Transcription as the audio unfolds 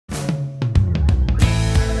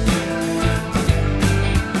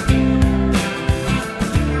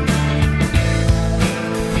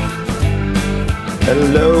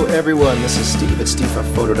Hello everyone, this is Steve at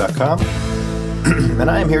stevephoto.com and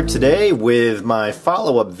I am here today with my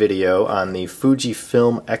follow-up video on the Fuji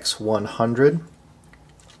X100.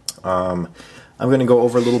 I'm going to go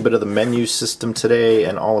over a little bit of the menu system today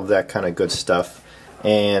and all of that kind of good stuff.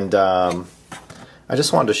 And I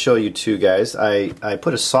just wanted to show you two guys. I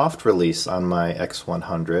put a soft release on my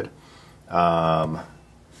X100 and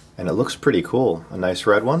it looks pretty cool. A nice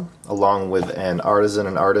red one along with an artisan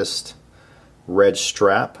and artist red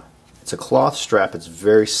strap. It's a cloth strap. It's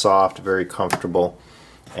very soft, very comfortable,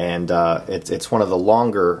 and it's one of the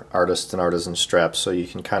longer artist and artisan straps, so you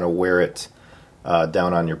can kind of wear it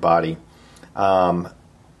down on your body. But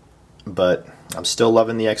I'm still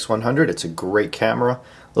loving the X100. It's a great camera,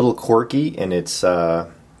 a little quirky in its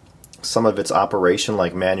some of its operation,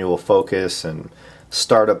 like manual focus and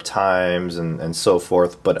startup times and so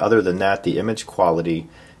forth. But other than that, the image quality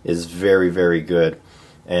is very, very good.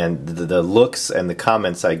 And the looks and the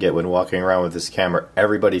comments I get when walking around with this camera,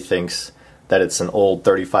 everybody thinks that it's an old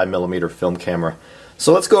 35mm film camera.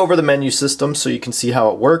 So let's go over the menu system so you can see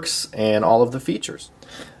how it works and all of the features.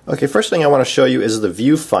 Okay, first thing I want to show you is the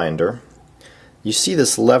viewfinder. You see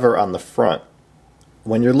this lever on the front.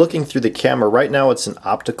 When you're looking through the camera, right now it's an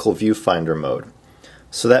optical viewfinder mode.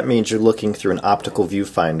 So that means you're looking through an optical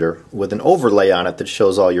viewfinder with an overlay on it that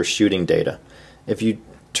shows all your shooting data. If you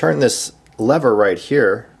turn this lever right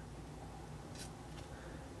here,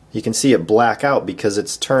 you can see it black out because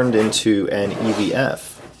it's turned into an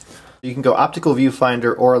EVF. You can go optical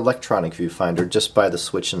viewfinder or electronic viewfinder just by the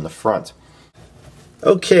switch in the front.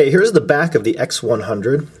 Okay, here's the back of the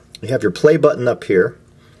X100. You have your play button up here,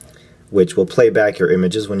 which will play back your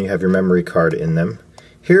images when you have your memory card in them.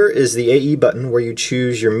 Here is the AE button where you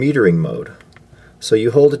choose your metering mode. So you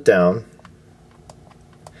hold it down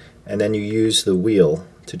and then you use the wheel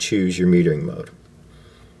to choose your metering mode.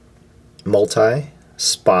 Multi,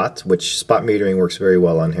 spot, which spot metering works very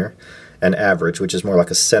well on here, and average, which is more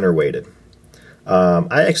like a center weighted.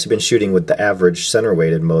 I actually been shooting with the average center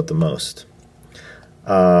weighted mode the most.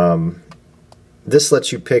 This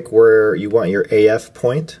lets you pick where you want your AF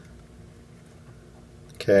point.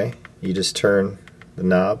 Okay, you just turn the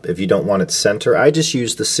knob. If you don't want it center, I just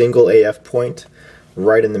use the single AF point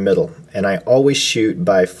right in the middle, and I always shoot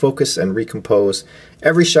by focus and recompose.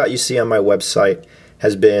 Every shot you see on my website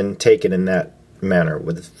has been taken in that manner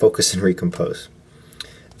with focus and recompose.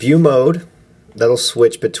 View mode, that'll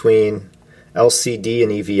switch between LCD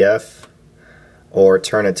and EVF, or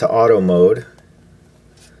turn it to auto mode,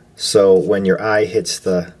 so when your eye hits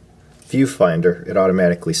the viewfinder it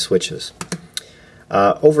automatically switches.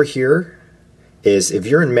 Over here is if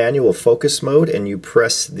you're in manual focus mode and you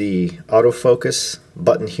press the autofocus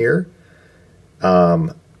button here,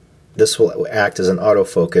 this will act as an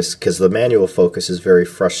autofocus because the manual focus is very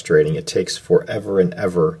frustrating. It takes forever and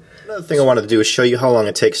ever. Another thing I wanted to do is show you how long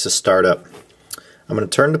it takes to start up. I'm going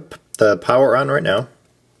to turn the power on right now.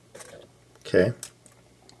 Okay.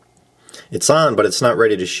 It's on, but it's not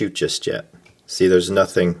ready to shoot just yet. See, there's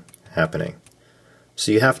nothing happening.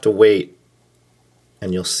 So you have to wait,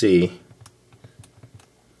 and you'll see.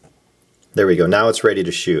 There we go. Now it's ready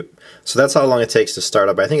to shoot. So that's how long it takes to start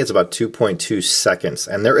up. I think it's about 2.2 seconds.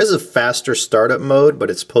 And there is a faster startup mode, but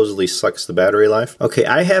it supposedly sucks the battery life. Okay,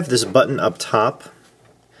 I have this button up top.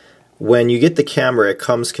 When you get the camera, it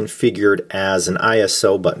comes configured as an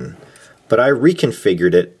ISO button. But I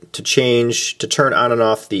reconfigured it to turn on and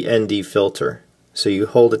off the ND filter. So you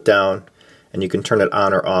hold it down and you can turn it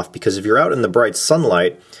on or off, because if you're out in the bright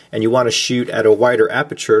sunlight and you want to shoot at a wider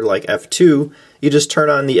aperture like f2, you just turn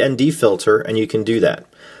on the ND filter and you can do that.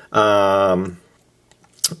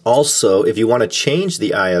 Also, if you want to change the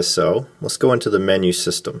ISO, let's go into the menu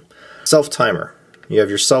system. Self-timer. You have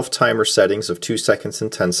your self-timer settings of 2 seconds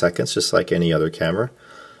and 10 seconds, just like any other camera.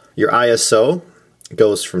 Your ISO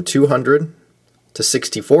goes from 200 to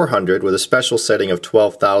 6400 with a special setting of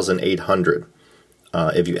 12,800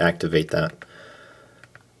 if you activate that.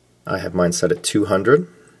 I have mine set at 200.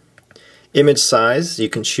 Image size, you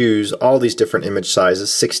can choose all these different image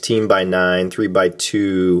sizes, 16 by 9, 3 by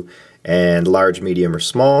 2, and large, medium, or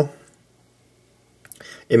small.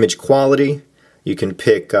 Image quality, you can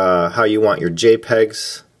pick how you want your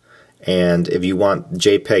JPEGs, and if you want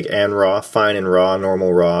JPEG and RAW, fine and RAW,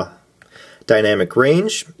 normal RAW. Dynamic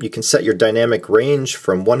range, you can set your dynamic range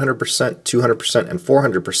from 100%, 200%, and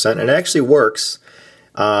 400%, and it actually works.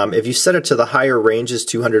 If you set it to the higher ranges,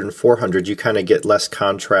 200 and 400, you kind of get less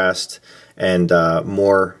contrast and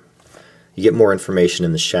you get more information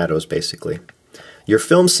in the shadows, basically. Your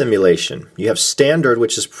film simulation, you have standard,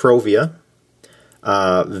 which is Provia,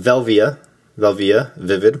 Velvia,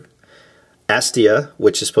 Vivid, Astia,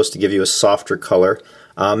 which is supposed to give you a softer color.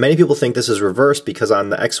 Many people think this is reversed because on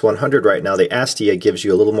the X100 right now, the Astia gives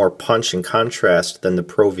you a little more punch and contrast than the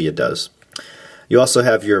Provia does. You also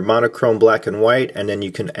have your monochrome black and white, and then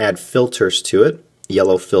you can add filters to it.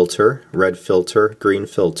 Yellow filter, red filter, green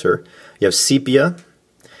filter. You have sepia,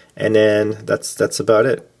 and then that's about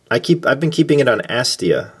it. I've been keeping it on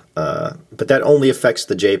Astia, but that only affects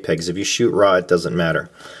the JPEGs. If you shoot RAW, it doesn't matter.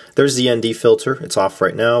 There's the ND filter. It's off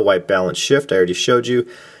right now. White balance shift, I already showed you.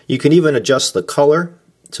 You can even adjust the color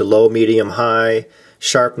to low, medium, high,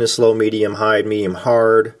 sharpness, low, medium, high, medium,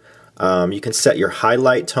 hard. You can set your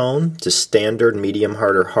highlight tone to standard, medium,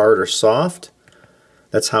 hard, or soft.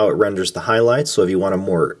 That's how it renders the highlights. So if you want a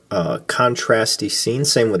more contrasty scene,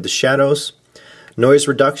 same with the shadows. Noise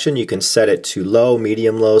reduction, you can set it to low,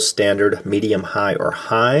 standard, medium, high, or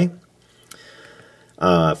high.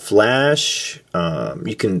 Flash,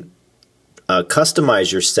 you can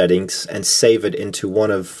customize your settings and save it into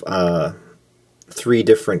one of 3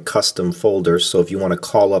 different custom folders. So if you want to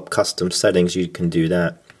call up custom settings, you can do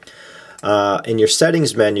that. In your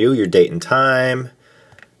settings menu, your date and time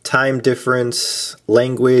difference,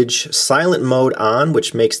 language, silent mode on,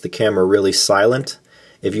 which makes the camera really silent.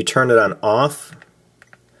 If you turn it on off,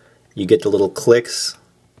 you get the little clicks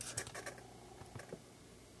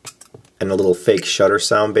and a little fake shutter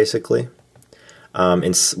sound, basically,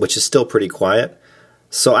 which is still pretty quiet.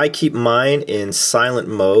 So I keep mine in silent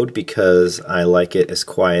mode because I like it as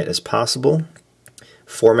quiet as possible.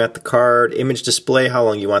 Format the card, image display, how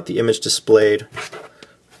long you want the image displayed,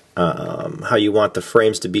 how you want the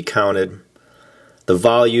frames to be counted, the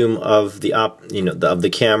volume of the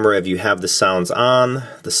camera if you have the sounds on,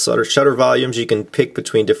 the shutter volumes. You can pick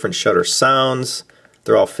between different shutter sounds.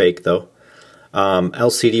 They're all fake though.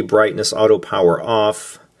 LCD brightness, auto power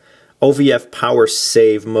off, OVF power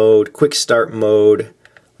save mode, quick start mode.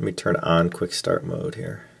 Let me turn on quick start mode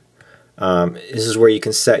here. This is where you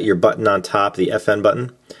can set your button on top, the FN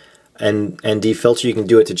button, and defilter. You can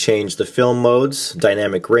do it to change the film modes,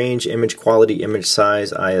 dynamic range, image quality, image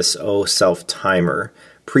size, ISO, self timer,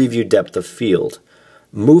 preview depth of field.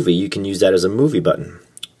 Movie, you can use that as a movie button.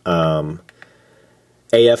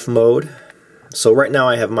 AF mode. So right now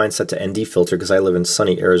I have mine set to ND filter because I live in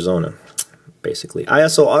sunny Arizona, basically.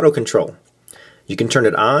 ISO auto control. You can turn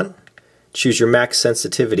it on. Choose your max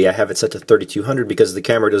sensitivity. I have it set to 3200 because the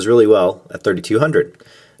camera does really well at 3200.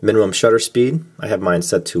 Minimum shutter speed, I have mine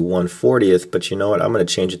set to 1/40th, but you know what, I'm going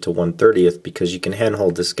to change it to 1/30th because you can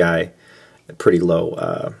handhold this guy at pretty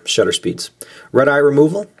low shutter speeds. Red eye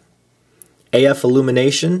removal, AF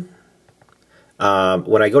illumination.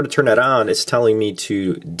 When I go to turn that on, it's telling me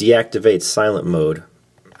to deactivate silent mode.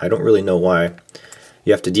 I don't really know why.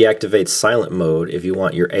 You have to deactivate silent mode if you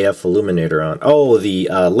want your AF illuminator on. Oh, the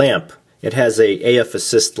lamp. It has a AF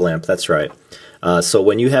assist lamp, that's right. So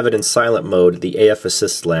when you have it in silent mode, the AF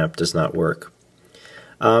assist lamp does not work.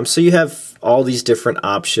 So you have all these different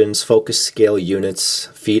options: focus scale units,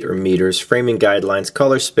 feet or meters, framing guidelines,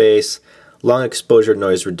 color space, long exposure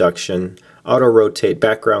noise reduction, auto rotate,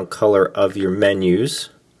 background color of your menus.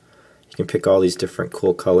 You can pick all these different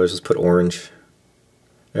cool colors. Let's put orange.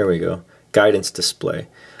 There we go. Guidance display.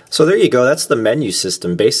 So there you go. That's the menu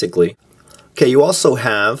system basically. Okay, you also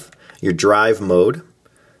have your drive mode,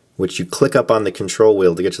 which you click up on the control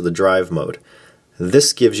wheel to get to the drive mode.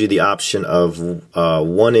 This gives you the option of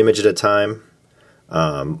one image at a time,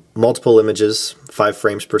 multiple images, 5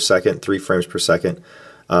 frames per second, 3 frames per second,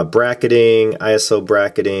 bracketing, ISO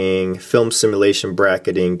bracketing, film simulation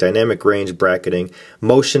bracketing, dynamic range bracketing,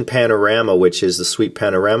 motion panorama, which is the sweep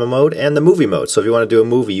panorama mode, and the movie mode. So if you want to do a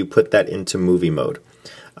movie, you put that into movie mode.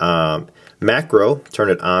 Macro, turn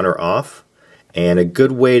it on or off. And a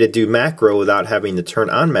good way to do macro without having to turn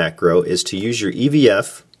on macro is to use your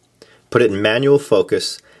EVF, put it in manual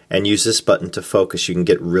focus, and use this button to focus. You can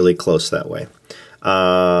get really close that way.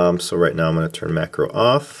 So right now I'm going to turn macro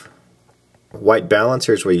off. White balance,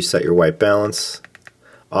 here's where you set your white balance.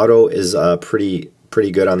 Auto is pretty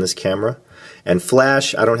good on this camera. And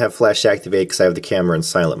flash, I don't have flash activated because I have the camera in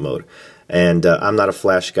silent mode. And I'm not a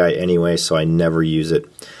flash guy anyway, so I never use it.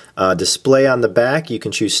 Display on the back, you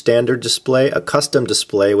can choose standard display, a custom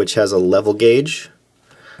display which has a level gauge,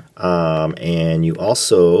 and you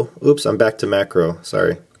also, oops, I'm back to macro,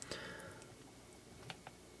 sorry.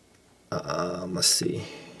 Let's see.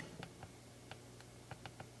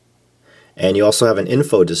 And you also have an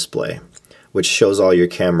info display which shows all your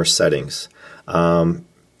camera settings.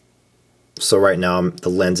 So right now the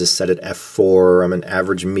lens is set at f4, I'm in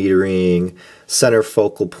average metering, center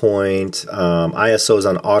focal point, ISO is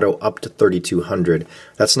on auto up to 3200.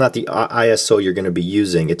 That's not the ISO you're going to be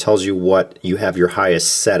using. It tells you what you have your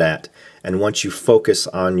highest set at, and once you focus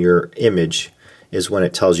on your image is when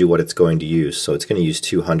it tells you what it's going to use. So it's going to use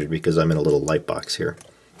 200 because I'm in a little light box here.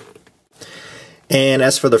 And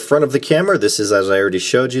as for the front of the camera, this is, as I already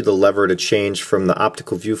showed you, the lever to change from the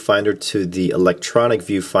optical viewfinder to the electronic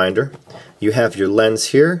viewfinder. You have your lens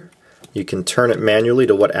here. You can turn it manually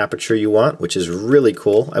to what aperture you want, which is really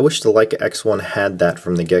cool. I wish the Leica X1 had that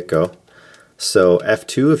from the get-go. So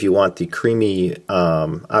F2 if you want the creamy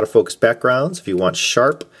out-of-focus backgrounds. If you want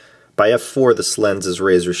sharp, by F4 this lens is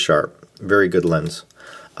razor sharp. Very good lens.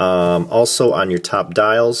 Also on your top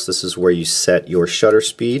dials, this is where you set your shutter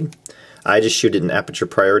speed. I just shoot it in aperture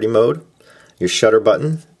priority mode. Your shutter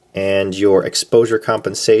button and your exposure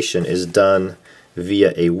compensation is done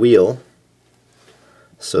via a wheel.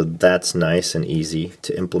 So that's nice and easy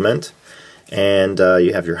to implement. And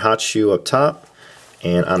you have your hot shoe up top,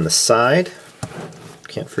 and on the side,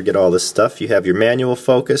 can't forget all this stuff, you have your manual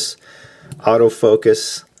focus,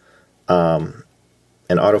 autofocus, and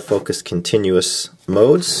autofocus continuous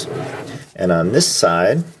modes. And on this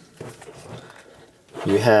side,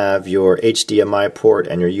 you have your HDMI port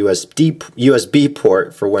and your USB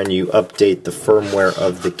port for when you update the firmware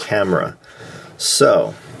of the camera.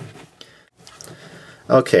 So,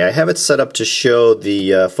 okay, I have it set up to show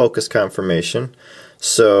the focus confirmation.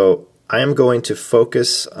 So I am going to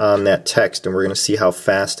focus on that text and we're going to see how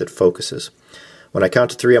fast it focuses. When I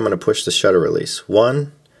count to 3, I'm going to push the shutter release.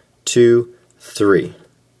 1, 2, 3.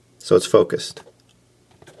 So it's focused.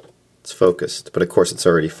 It's focused, but of course it's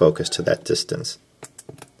already focused to that distance.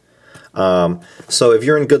 So if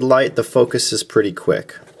you're in good light, the focus is pretty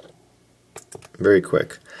quick. Very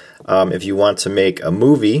quick. If you want to make a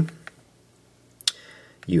movie,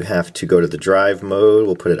 you have to go to the drive mode.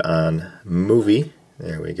 We'll put it on movie.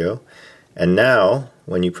 There we go. And now,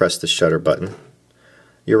 when you press the shutter button,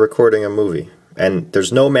 you're recording a movie. And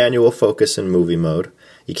there's no manual focus in movie mode.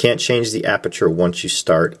 You can't change the aperture once you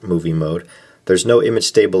start movie mode. There's no image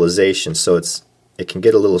stabilization, so it can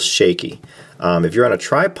get a little shaky. If you're on a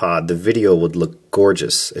tripod, the video would look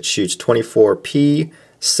gorgeous. It shoots 24p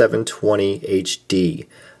 720 HD,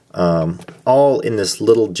 all in this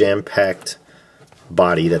little jam-packed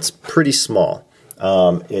body that's pretty small.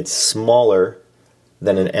 It's smaller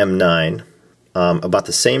than an M9, about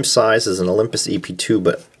the same size as an Olympus EP2,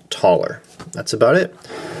 but taller. That's about it.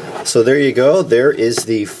 So there you go. There is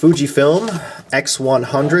the Fujifilm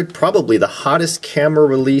X100, probably the hottest camera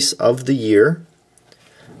release of the year.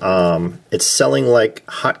 It's selling like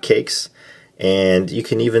hotcakes, and you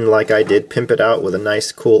can even, like I did, pimp it out with a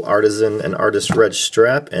nice cool artisan and artist reg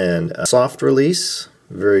strap and a soft release.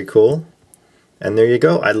 Very cool. And there you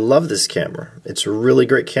go. I love this camera. It's a really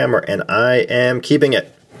great camera, and I am keeping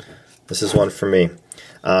it. This is one for me.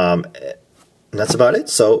 And that's about it.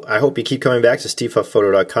 So I hope you keep coming back to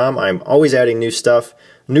stevehufpphoto.com. I'm always adding new stuff,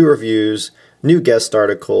 new reviews, new guest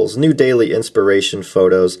articles, new daily inspiration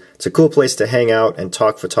photos. It's a cool place to hang out and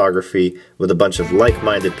talk photography with a bunch of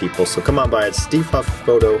like-minded people. So come on by at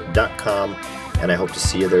stevehufpphoto.com, and I hope to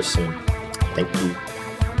see you there soon. Thank you.